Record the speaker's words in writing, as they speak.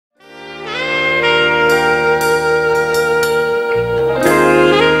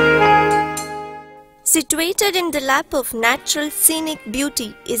Situated in the lap of natural scenic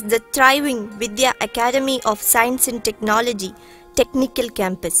beauty is the thriving Vidya Academy of Science and Technology Technical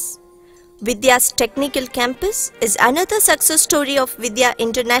Campus. Vidya's Technical Campus is another success story of Vidya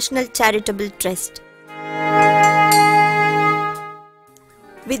International Charitable Trust.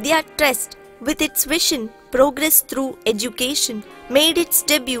 Vidya Trust, with its vision, Progress Through Education, made its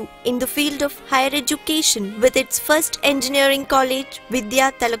debut in the field of higher education with its first engineering college,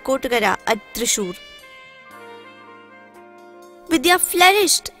 Vidya Talakotagara at Thrissur. Vidya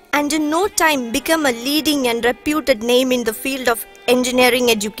flourished and in no time became a leading and reputed name in the field of engineering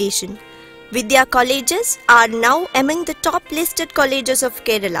education. Vidya colleges are now among the top listed colleges of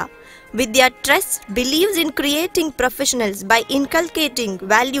Kerala. Vidya Trust believes in creating professionals by inculcating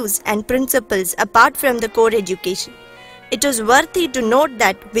values and principles apart from the core education. It is worthy to note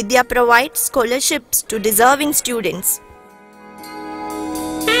that Vidya provides scholarships to deserving students.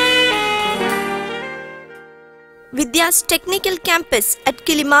 Vidya's technical campus at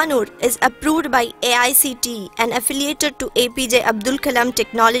Kilimanoor is approved by AICTE and affiliated to APJ Abdul Kalam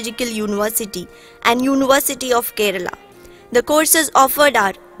Technological University and University of Kerala. The courses offered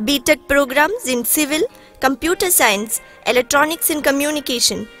are B.Tech programs in Civil, Computer Science, Electronics and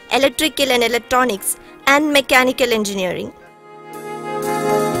Communication, Electrical and Electronics, and Mechanical Engineering.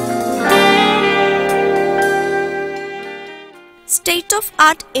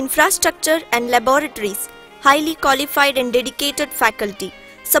 State-of-art infrastructure and laboratories, highly qualified and dedicated faculty,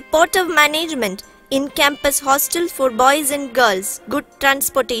 supportive management, in-campus hostels for boys and girls, good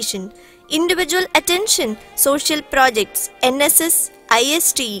transportation, individual attention, social projects, NSS,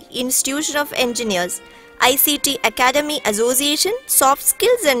 ISTE, Institution of Engineers, ICT Academy Association, soft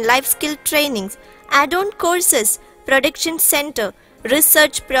skills and life skill trainings, add-on courses, production center,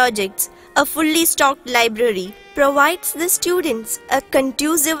 research projects, a fully stocked library provides the students a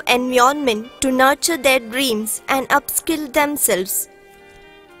conducive environment to nurture their dreams and upskill themselves.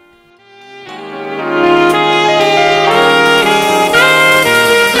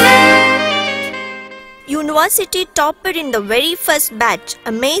 University topper in the very first batch,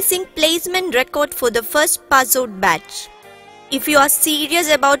 amazing placement record for the first pass-out batch. If you are serious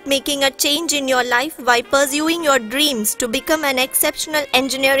about making a change in your life by pursuing your dreams to become an exceptional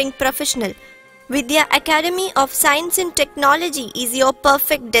engineering professional, Vidya Academy of Science and Technology is your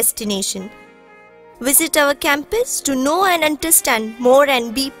perfect destination. Visit our campus to know and understand more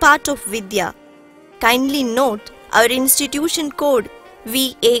and be part of Vidya. Kindly note our institution code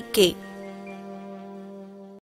VAK.